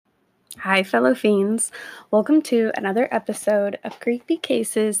Hi, fellow fiends. Welcome to another episode of Creepy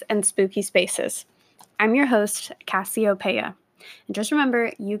Cases and Spooky Spaces. I'm your host, Cassiopeia. And just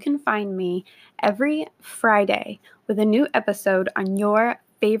remember, you can find me every Friday with a new episode on your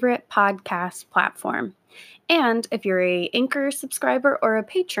favorite podcast platform. And if you're a Anchor subscriber or a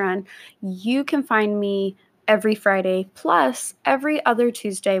patron, you can find me every Friday plus every other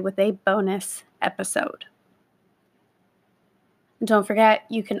Tuesday with a bonus episode. Don't forget,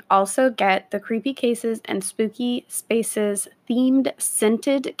 you can also get the Creepy Cases and Spooky Spaces themed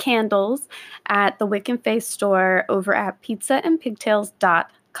scented candles at the Wick and Face store over at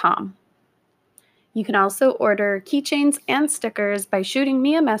pizzaandpigtails.com. You can also order keychains and stickers by shooting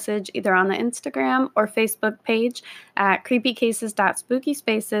me a message either on the Instagram or Facebook page at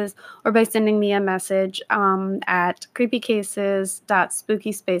creepycases.spookyspaces or by sending me a message at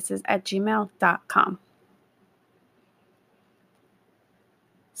creepycases.spookyspaces@gmail.com.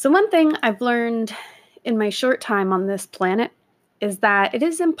 So one thing I've learned in my short time on this planet is that it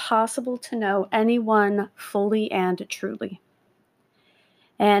is impossible to know anyone fully and truly.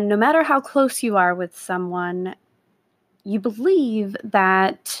 And no matter how close you are with someone, you believe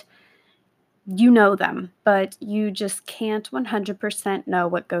that you know them, but you just can't 100% know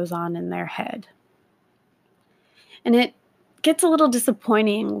what goes on in their head. And it gets a little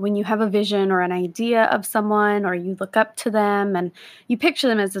disappointing when you have a vision or an idea of someone, or you look up to them and you picture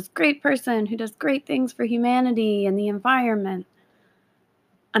them as this great person who does great things for humanity and the environment,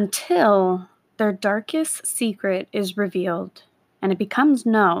 until their darkest secret is revealed and it becomes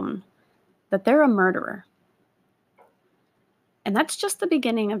known that they're a murderer. And that's just the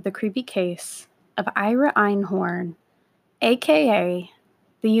beginning of the creepy case of Ira Einhorn, aka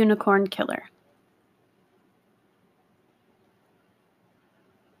the Unicorn Killer.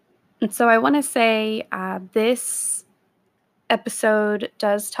 And so I want to say this episode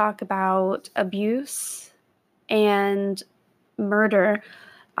does talk about abuse and murder,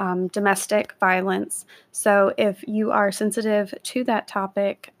 domestic violence. So if you are sensitive to that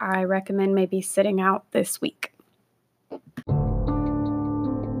topic, I recommend maybe sitting out this week.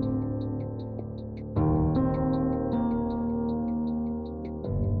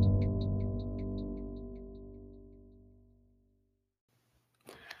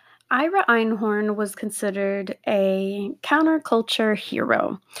 Ira Einhorn was considered a counterculture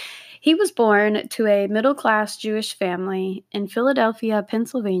hero. He was born to a middle-class Jewish family in Philadelphia,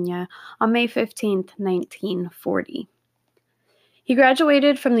 Pennsylvania on May 15, 1940. He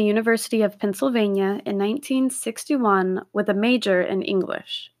graduated from the University of Pennsylvania in 1961 with a major in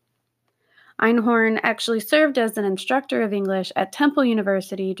English. Einhorn actually served as an instructor of English at Temple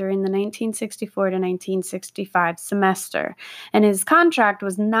University during the 1964 to 1965 semester, and his contract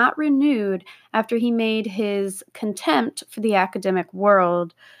was not renewed after he made his contempt for the academic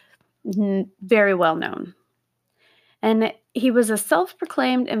world very well known. And he was a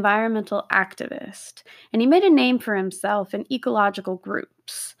self-proclaimed environmental activist, and he made a name for himself in ecological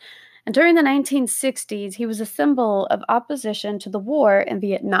groups. And during the 1960s, he was a symbol of opposition to the war in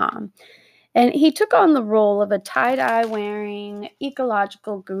Vietnam. And he took on the role of a tie-dye wearing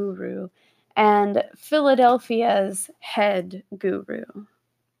ecological guru and Philadelphia's head guru.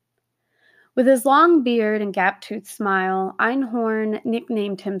 With his long beard and gap-toothed smile, Einhorn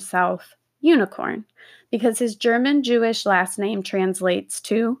nicknamed himself Unicorn because his German Jewish last name translates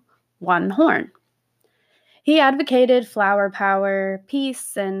to one horn. He advocated flower power,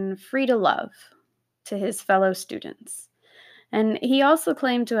 peace, and free to love to his fellow students. And he also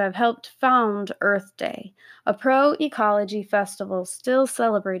claimed to have helped found Earth Day, a pro-ecology festival still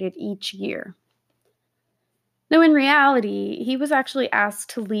celebrated each year. Now, in reality, he was actually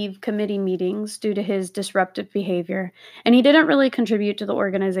asked to leave committee meetings due to his disruptive behavior, and he didn't really contribute to the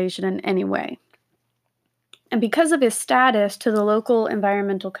organization in any way. And because of his status to the local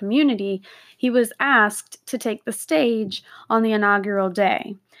environmental community, he was asked to take the stage on the inaugural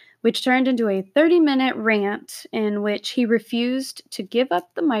day, which turned into a 30-minute rant in which he refused to give up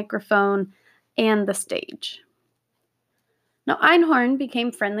the microphone and the stage. Now, Einhorn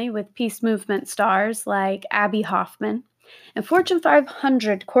became friendly with peace movement stars like Abbie Hoffman, and Fortune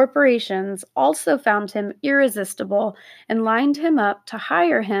 500 corporations also found him irresistible and lined him up to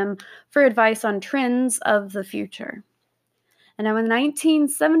hire him for advice on trends of the future. And now in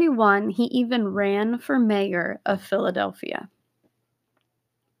 1971, he even ran for mayor of Philadelphia.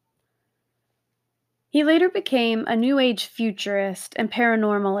 He later became a New Age futurist and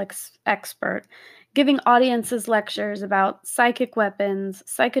paranormal expert, giving audiences lectures about psychic weapons,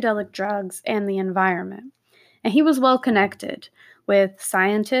 psychedelic drugs, and the environment. And he was well connected with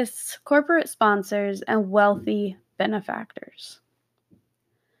scientists, corporate sponsors, and wealthy benefactors.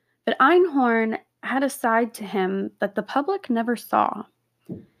 But Einhorn had a side to him that the public never saw.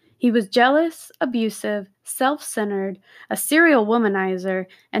 He was jealous, abusive, self-centered, a serial womanizer,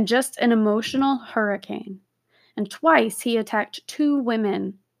 and just an emotional hurricane. And twice he attacked 2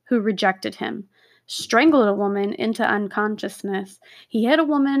 women who rejected him, strangled a woman into unconsciousness. He hit a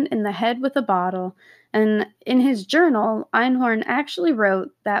woman in the head with a bottle, and in his journal, Einhorn actually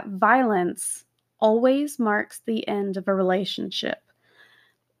wrote that violence always marks the end of a relationship.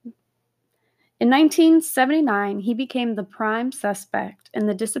 In 1979, he became the prime suspect in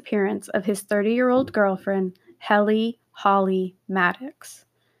the disappearance of his 30-year-old girlfriend, Holly Maddox.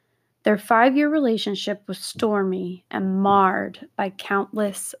 Their 5-year relationship was stormy and marred by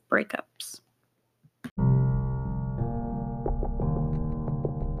countless breakups.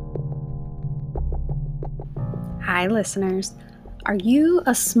 Hi, listeners. Are you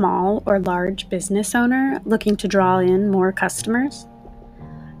a small or large business owner looking to draw in more customers?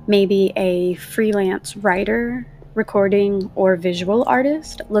 Maybe a freelance writer, recording, or visual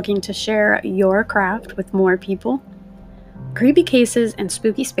artist looking to share your craft with more people? Creepy Cases and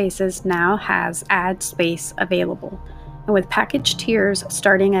Spooky Spaces now has ad space available, and with package tiers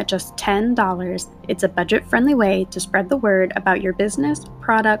starting at just $10, it's a budget-friendly way to spread the word about your business,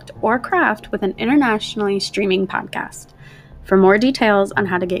 product, or craft with an internationally streaming podcast. For more details on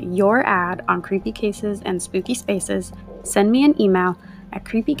how to get your ad on Creepy Cases and Spooky Spaces, send me an email at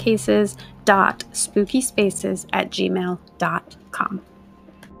creepycases.spookyspaces@gmail.com.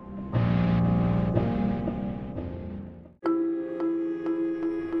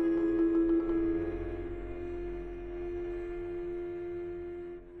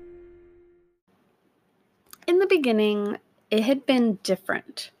 In the beginning, it had been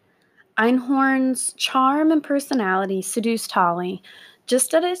different. Einhorn's charm and personality seduced Holly,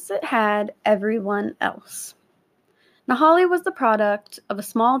 just as it had everyone else. Now, Holly was the product of a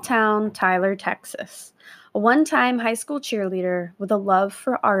small town, Tyler, Texas, a one-time high school cheerleader with a love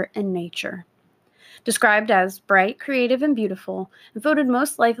for art and nature. Described as bright, creative, and beautiful, and voted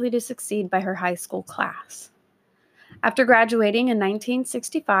most likely to succeed by her high school class. After graduating in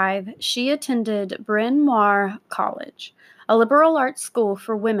 1965, she attended Bryn Mawr College, a liberal arts school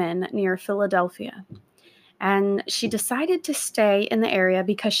for women near Philadelphia. And she decided to stay in the area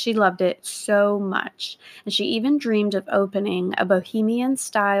because she loved it so much, and she even dreamed of opening a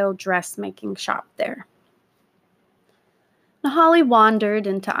bohemian-style dressmaking shop there. Now, Holly wandered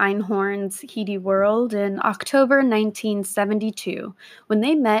into Einhorn's heady world in October 1972 when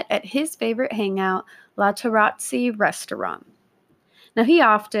they met at his favorite hangout, La Terrazzi restaurant. Now, he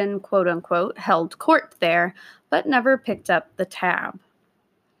often, quote-unquote, held court there, but never picked up the tab.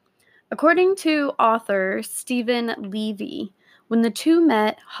 According to author Stephen Levy, when the two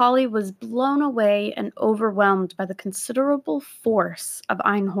met, Holly was blown away and overwhelmed by the considerable force of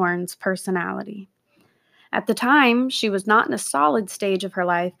Einhorn's personality. At the time, she was not in a solid stage of her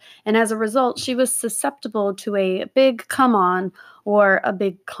life, and as a result, she was susceptible to a big come on or a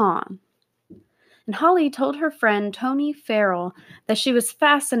big con. And Holly told her friend Tony Farrell that she was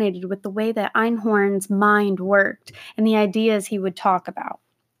fascinated with the way that Einhorn's mind worked and the ideas he would talk about.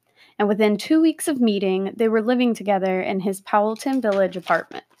 And within 2 weeks of meeting, they were living together in his Powelton Village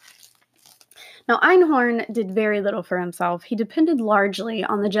apartment. Now, Einhorn did very little for himself. He depended largely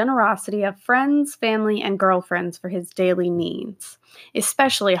on the generosity of friends, family, and girlfriends for his daily needs,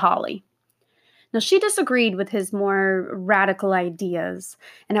 especially Holly. Now, she disagreed with his more radical ideas,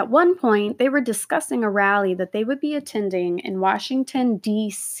 and at one point, they were discussing a rally that they would be attending in Washington,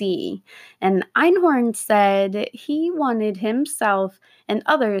 D.C., and Einhorn said he wanted himself and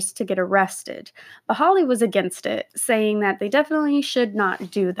others to get arrested, but Holly was against it, saying that they definitely should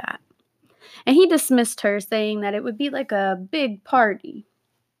not do that. And he dismissed her, saying that it would be like a big party.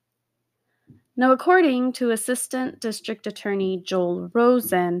 Now, according to Assistant District Attorney Joel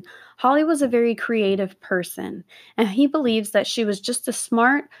Rosen, Holly was a very creative person, and he believes that she was just as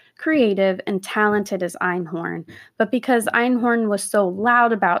smart, creative, and talented as Einhorn. But because Einhorn was so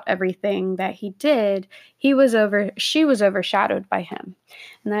loud about everything that he did, she was overshadowed by him.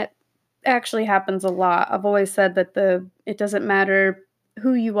 And that actually happens a lot. I've always said that it doesn't matter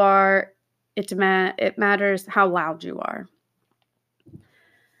who you are, it matters how loud you are.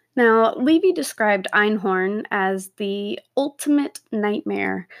 Now, Levy described Einhorn as the ultimate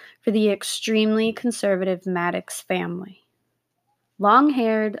nightmare for the extremely conservative Maddox family.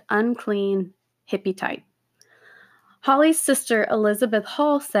 Long-haired, unclean, hippie type. Holly's sister Elizabeth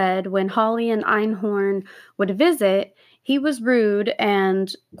Hall said when Holly and Einhorn would visit, he was rude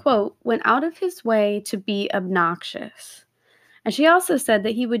and, quote, went out of his way to be obnoxious. And she also said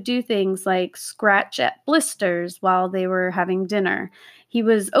that he would do things like scratch at blisters while they were having dinner. He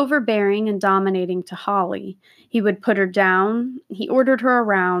was overbearing and dominating to Holly. He would put her down, he ordered her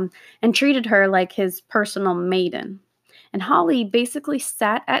around, and treated her like his personal maiden. And Holly basically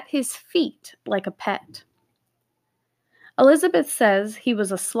sat at his feet like a pet. Elizabeth says he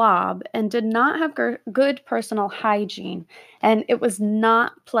was a slob and did not have good personal hygiene, and it was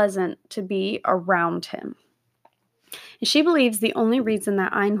not pleasant to be around him. She believes the only reason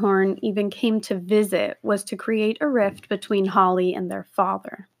that Einhorn even came to visit was to create a rift between Holly and their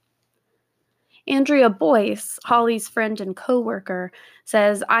father. Andrea Boyce, Holly's friend and co-worker,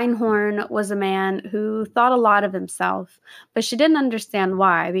 says Einhorn was a man who thought a lot of himself, but she didn't understand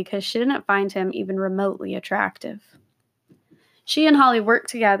why because she didn't find him even remotely attractive. She and Holly worked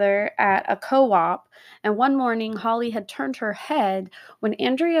together at a co-op, and one morning Holly had turned her head when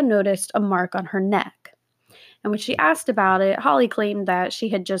Andrea noticed a mark on her neck. And when she asked about it, Holly claimed that she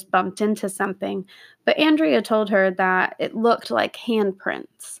had just bumped into something, but Andrea told her that it looked like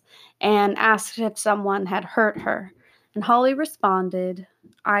handprints and asked if someone had hurt her. And Holly responded,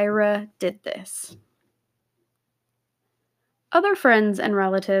 "Ira did this." Other friends and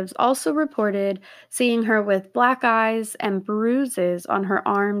relatives also reported seeing her with black eyes and bruises on her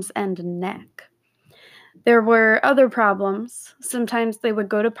arms and neck. There were other problems. Sometimes they would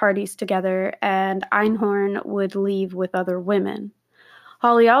go to parties together, and Einhorn would leave with other women.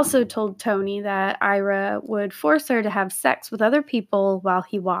 Holly also told Tony that Ira would force her to have sex with other people while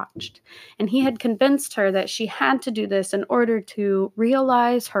he watched, and he had convinced her that she had to do this in order to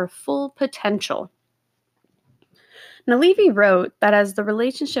realize her full potential. Now, Levy wrote that as the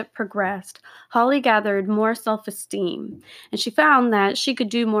relationship progressed, Holly gathered more self-esteem, and she found that she could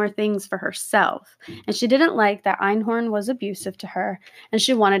do more things for herself, and she didn't like that Einhorn was abusive to her, and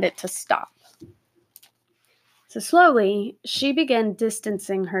she wanted it to stop. So slowly, she began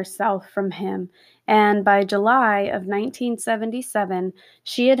distancing herself from him, and by July of 1977,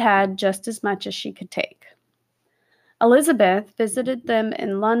 she had had just as much as she could take. Elizabeth visited them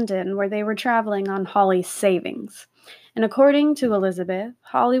in London, where they were traveling on Holly's savings. And according to Elizabeth,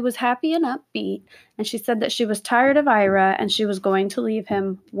 Holly was happy and upbeat, and she said that she was tired of Ira and she was going to leave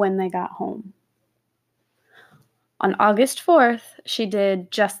him when they got home. On August 4th, she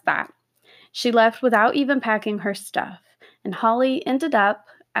did just that. She left without even packing her stuff, and Holly ended up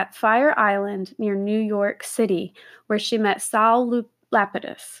at Fire Island near New York City, where she met Sal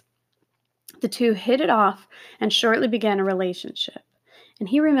Lapidus. The two hit it off and shortly began a relationship, and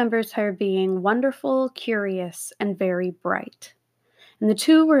he remembers her being wonderful, curious, and very bright. And the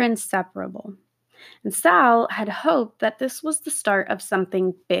two were inseparable. And Sal had hoped that this was the start of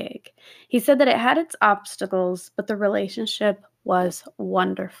something big. He said that it had its obstacles, but the relationship was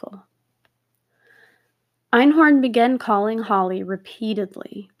wonderful. Einhorn began calling Holly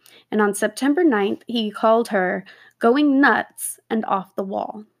repeatedly, and on September 9th, he called her going nuts and off the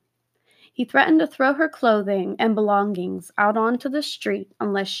wall. He threatened to throw her clothing and belongings out onto the street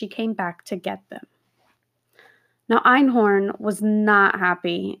unless she came back to get them. Now, Einhorn was not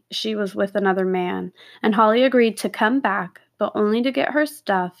happy she was with another man, and Holly agreed to come back, but only to get her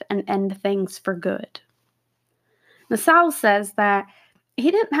stuff and end things for good. Sal says that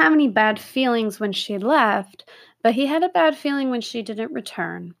he didn't have any bad feelings when she left, but he had a bad feeling when she didn't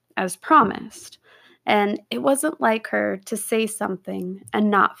return, as promised. And it wasn't like her to say something and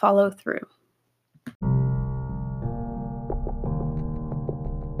not follow through.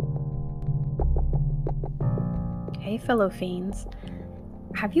 Hey, fellow fiends.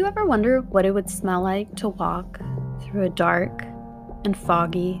 Have you ever wondered what it would smell like to walk through a dark and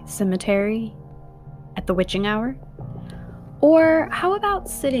foggy cemetery at the witching hour? Or how about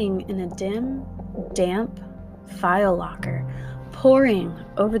sitting in a dim, damp file locker, poring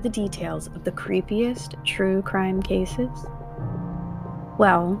over the details of the creepiest true crime cases?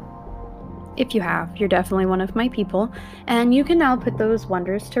 Well, if you have, you're definitely one of my people, and you can now put those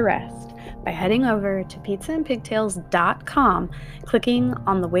wonders to rest by heading over to pizzaandpigtails.com, clicking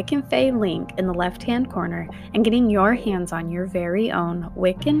on the Wick and Fae link in the left-hand corner, and getting your hands on your very own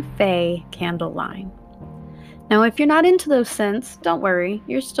Wick and Fae candle line. Now, if you're not into those scents, don't worry,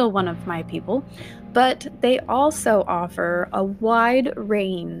 you're still one of my people, but they also offer a wide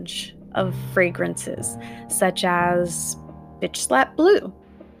range of fragrances, such as Bitch Slap Blue,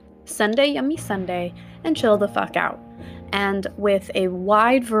 Sunday Yummy Sunday, and Chill the Fuck Out. And with a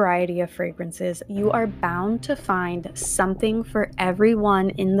wide variety of fragrances, you are bound to find something for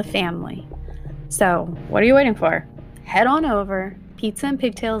everyone in the family. So, what are you waiting for? Head on over,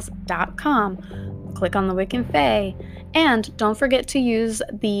 pizzaandpigtails.com, click on the Wick and Fae, and don't forget to use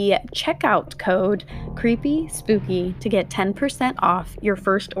the checkout code CreepySpooky to get 10% off your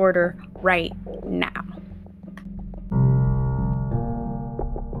first order right now.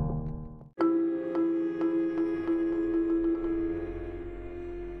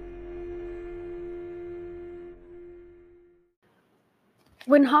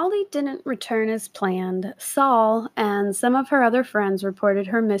 When Holly didn't return as planned, Saul and some of her other friends reported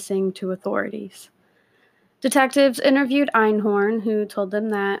her missing to authorities. Detectives interviewed Einhorn, who told them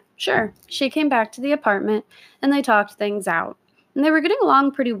that, sure, she came back to the apartment and they talked things out. And they were getting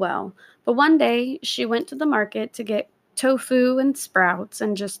along pretty well, but one day she went to the market to get tofu and sprouts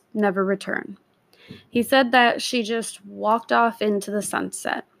and just never returned. He said that she just walked off into the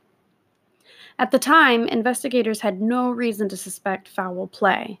sunset. At the time, investigators had no reason to suspect foul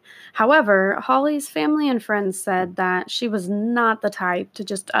play. However, Holly's family and friends said that she was not the type to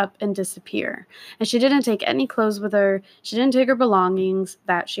just up and disappear. And she didn't take any clothes with her, she didn't take her belongings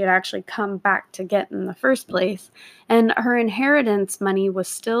that she had actually come back to get in the first place, and her inheritance money was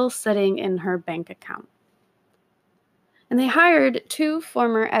still sitting in her bank account. And they hired two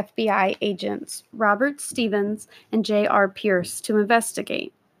former FBI agents, Robert Stevens and J.R. Pierce, to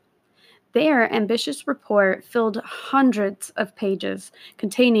investigate. Their ambitious report filled hundreds of pages,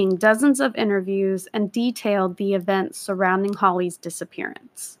 containing dozens of interviews, and detailed the events surrounding Holly's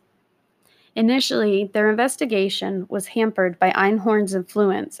disappearance. Initially, their investigation was hampered by Einhorn's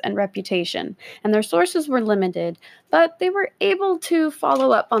influence and reputation, and their sources were limited, but they were able to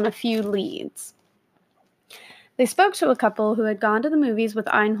follow up on a few leads. They spoke to a couple who had gone to the movies with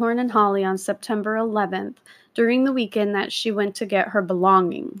Einhorn and Holly on September 11th, during the weekend that she went to get her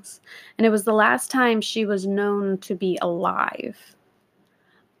belongings, and it was the last time she was known to be alive.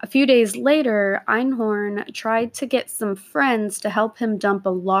 A few days later, Einhorn tried to get some friends to help him dump a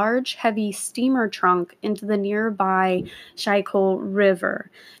large, heavy steamer trunk into the nearby Schuylkill River,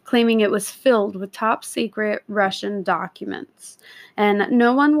 claiming it was filled with top-secret Russian documents. And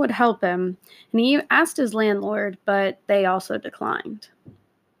no one would help him, and he asked his landlord, but they also declined.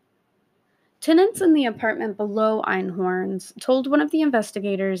 Tenants in the apartment below Einhorn's told one of the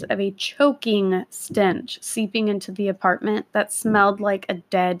investigators of a choking stench seeping into the apartment that smelled like a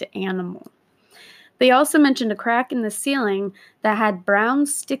dead animal. They also mentioned a crack in the ceiling that had brown,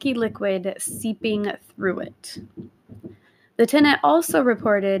 sticky liquid seeping through it. The tenant also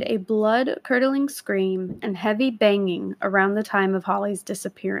reported a blood-curdling scream and heavy banging around the time of Holly's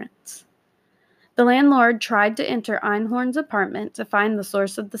disappearance. The landlord tried to enter Einhorn's apartment to find the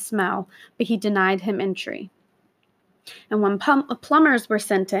source of the smell, but he denied him entry. And when plumbers were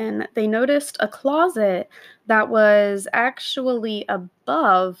sent in, they noticed a closet that was actually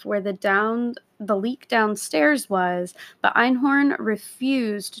above where the leak downstairs was, but Einhorn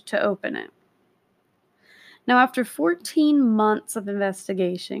refused to open it. Now, after 14 months of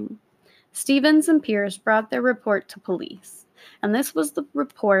investigation, Stevens and Pierce brought their report to police. And this was the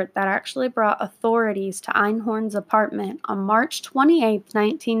report that actually brought authorities to Einhorn's apartment on March 28,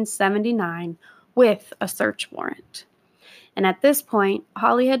 1979, with a search warrant. And at this point,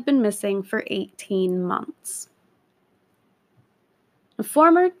 Holly had been missing for 18 months.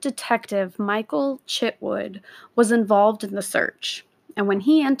 Former detective Michael Chitwood was involved in the search. And when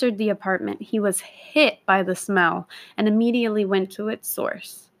he entered the apartment, he was hit by the smell and immediately went to its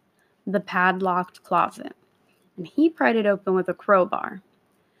source, the padlocked closet. And he pried it open with a crowbar.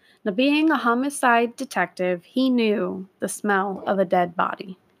 Now, being a homicide detective, he knew the smell of a dead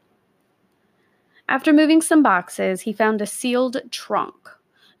body. After moving some boxes, he found a sealed trunk.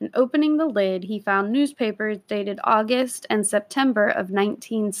 And opening the lid, he found newspapers dated August and September of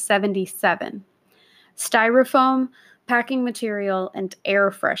 1977, styrofoam, packing material, and air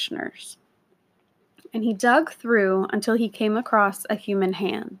fresheners. And he dug through until he came across a human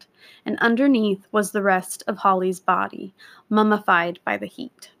hand, and underneath was the rest of Holly's body, mummified by the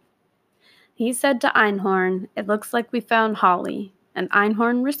heat. He said to Einhorn, "It looks like we found Holly," and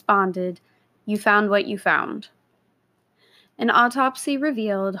Einhorn responded, "You found what you found." An autopsy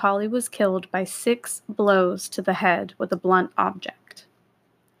revealed Holly was killed by 6 blows to the head with a blunt object.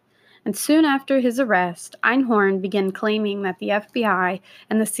 And soon after his arrest, Einhorn began claiming that the FBI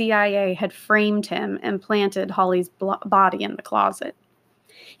and the CIA had framed him and planted Holly's body in the closet.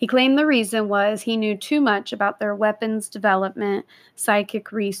 He claimed the reason was he knew too much about their weapons development,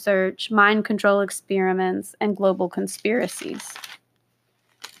 psychic research, mind control experiments, and global conspiracies.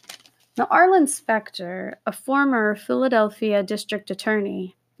 Now, Arlen Specter, a former Philadelphia district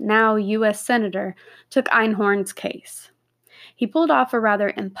attorney, now U.S. Senator, took Einhorn's case. He pulled off a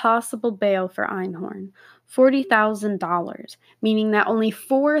rather impossible bail for Einhorn, $40,000, meaning that only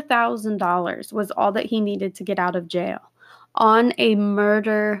 $4,000 was all that he needed to get out of jail, on a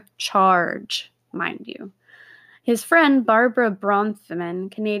murder charge, mind you. His friend Barbara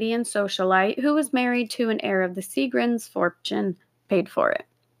Bronfman, Canadian socialite who was married to an heir of the Seagrens' fortune, paid for it.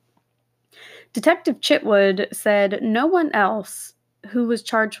 Detective Chitwood said no one else who was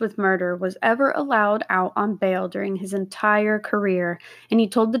charged with murder, was ever allowed out on bail during his entire career, and he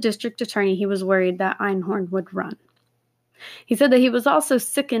told the district attorney he was worried that Einhorn would run. He said that he was also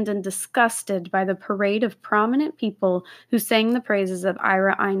sickened and disgusted by the parade of prominent people who sang the praises of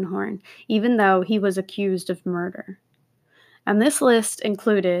Ira Einhorn, even though he was accused of murder. And this list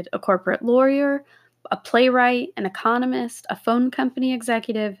included a corporate lawyer, a playwright, an economist, a phone company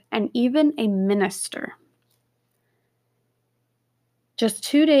executive, and even a minister. Just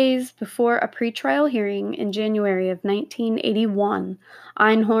 2 days before a pretrial hearing in January of 1981,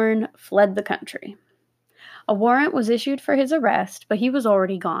 Einhorn fled the country. A warrant was issued for his arrest, but he was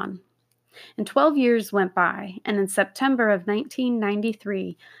already gone. And 12 years went by, and in September of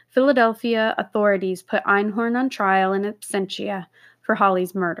 1993, Philadelphia authorities put Einhorn on trial in absentia for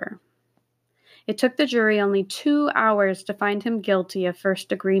Holly's murder. It took the jury only 2 hours to find him guilty of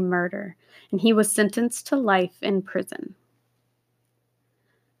first-degree murder, and he was sentenced to life in prison.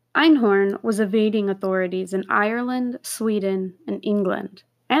 Einhorn was evading authorities in Ireland, Sweden, and England,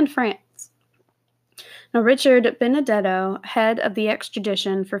 and France. Now, Richard Benedetto, head of the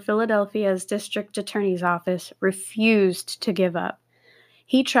extradition for Philadelphia's district attorney's office, refused to give up.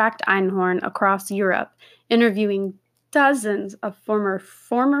 He tracked Einhorn across Europe, interviewing dozens of former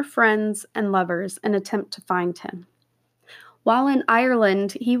friends and lovers in an attempt to find him. While in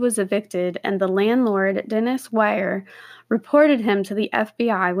Ireland, he was evicted, and the landlord, Dennis Weir, reported him to the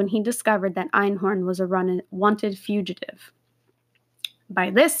FBI when he discovered that Einhorn was a wanted fugitive.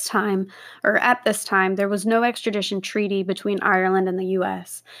 At this time, there was no extradition treaty between Ireland and the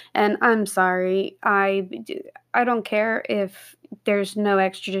U.S. And I'm sorry, I don't care if there's no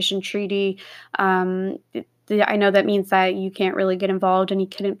extradition treaty. I know that means that you can't really get involved and he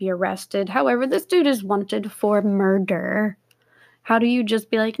couldn't be arrested. However, this dude is wanted for murder. How do you just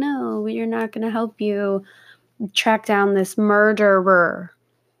be like, no, we're not going to help you track down this murderer?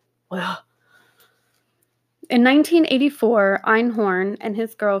 Well, in 1984, Einhorn and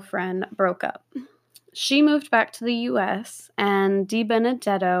his girlfriend broke up. She moved back to the U.S., and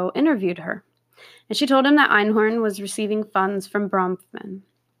DiBenedetto interviewed her. And she told him that Einhorn was receiving funds from Bronfman.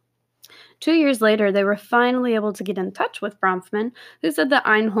 2 years later, they were finally able to get in touch with Bronfman, who said that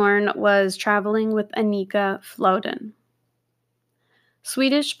Einhorn was traveling with Annika Floden.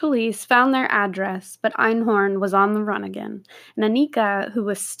 Swedish police found their address, but Einhorn was on the run again. And Annika, who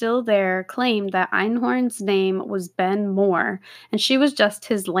was still there, claimed that Einhorn's name was Ben Moore, and she was just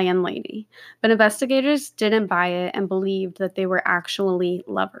his landlady. But investigators didn't buy it and believed that they were actually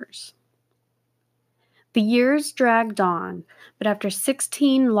lovers. The years dragged on, but after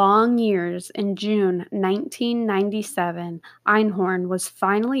 16 long years, in June 1997, Einhorn was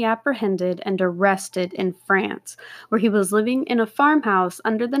finally apprehended and arrested in France, where he was living in a farmhouse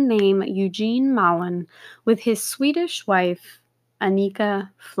under the name Eugene Malin with his Swedish wife, Annika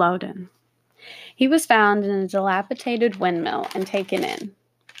Floden. He was found in a dilapidated windmill and taken in.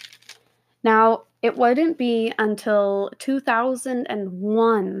 Now, it wouldn't be until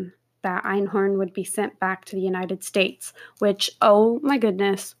 2001 that Einhorn would be sent back to the United States, which, oh my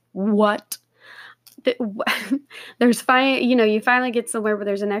goodness, what? You finally get somewhere where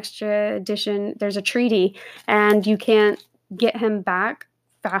there's an extradition, there's a treaty, and you can't get him back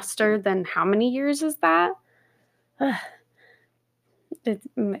faster than how many years is that?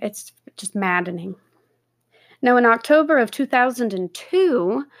 It's just maddening. Now, in October of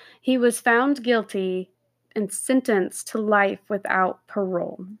 2002, he was found guilty and sentenced to life without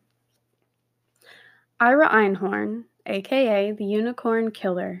parole. Ira Einhorn, aka the Unicorn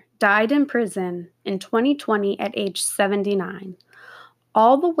Killer, died in prison in 2020 at age 79.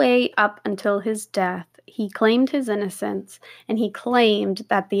 All the way up until his death, he claimed his innocence, and he claimed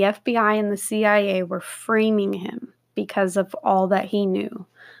that the FBI and the CIA were framing him because of all that he knew,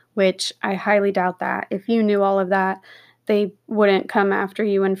 which I highly doubt that. If you knew all of that, they wouldn't come after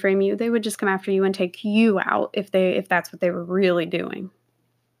you and frame you. They would just come after you and take you out if that's what they were really doing.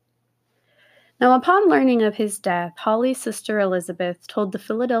 Now, upon learning of his death, Holly's sister Elizabeth told the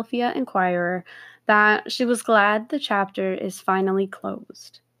Philadelphia Inquirer that she was glad the chapter is finally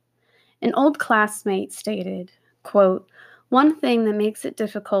closed. An old classmate stated, quote, "One thing that makes it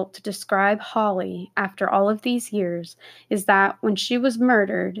difficult to describe Holly after all of these years is that when she was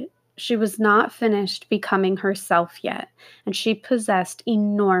murdered, she was not finished becoming herself yet, and she possessed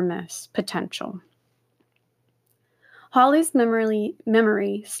enormous potential." Holly's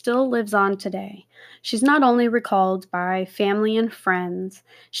memory still lives on today. She's not only recalled by family and friends,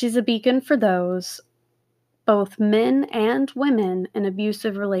 she's a beacon for those, both men and women, in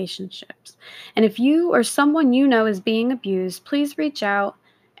abusive relationships. And if you or someone you know is being abused, please reach out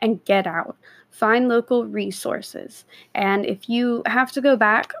and get out. Find local resources. And if you have to go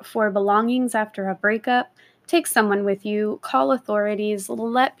back for belongings after a breakup, take someone with you, call authorities,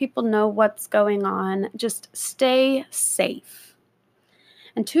 let people know what's going on. Just stay safe.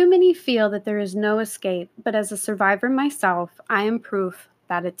 And too many feel that there is no escape, but as a survivor myself, I am proof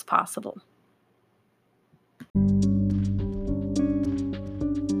that it's possible.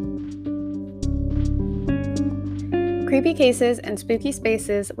 Creepy Cases and Spooky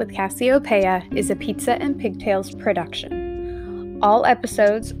Spaces with Cassiopeia is a Pizza and Pigtails production. All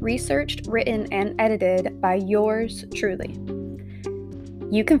episodes researched, written, and edited by yours truly.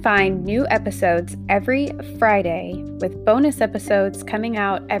 You can find new episodes every Friday, with bonus episodes coming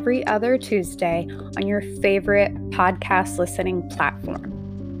out every other Tuesday on your favorite podcast listening platform.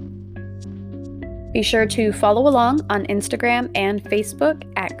 Be sure to follow along on Instagram and Facebook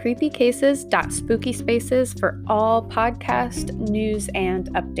at creepycases.spookyspaces for all podcast news and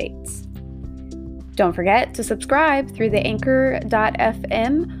updates. Don't forget to subscribe through the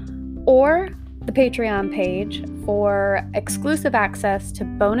anchor.fm or the Patreon page for exclusive access to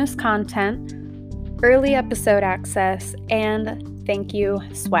bonus content, early episode access, and thank you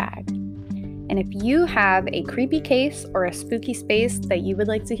swag. And if you have a creepy case or a spooky space that you would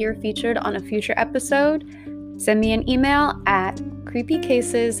like to hear featured on a future episode, send me an email at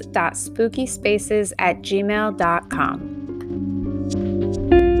creepycases.spookyspaces@gmail.com.